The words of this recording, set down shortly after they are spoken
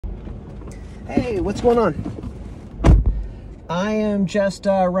Hey, what's going on? I am just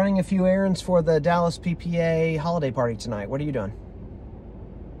running a few errands for the Dallas PPA holiday party tonight. What are you doing?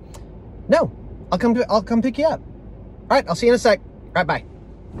 No, I'll come pick you up. All right, I'll see you in a sec. All right, bye.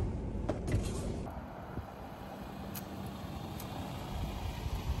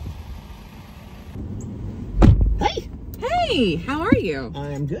 Hey. Hey, how are you?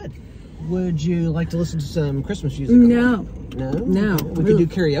 I'm good. Would you like to listen to some Christmas music? No. No? No. We could do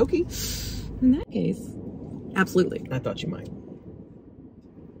karaoke. In that case, absolutely. I thought you might.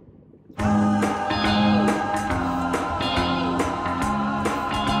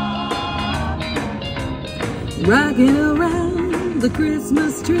 Rocking around the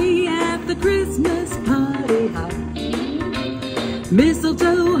Christmas tree at the Christmas party hop.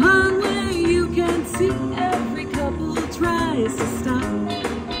 Mistletoe hung where you can see every couple tries to stop.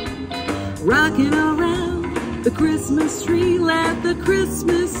 Rocking around the Christmas tree, let the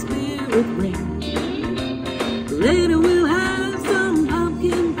Christmas spirit ring. Later we'll have some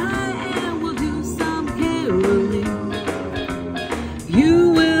pumpkin pie and we'll do some caroling.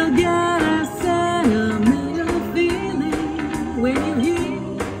 You will get a sentimental feeling when you hear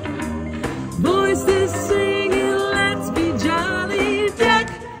voices singing, let's be jolly. Deck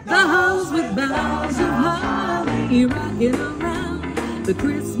the halls with boughs of holly. Rocking around the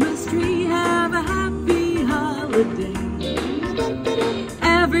Christmas tree, have a happy holiday.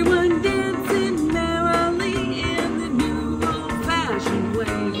 Everyone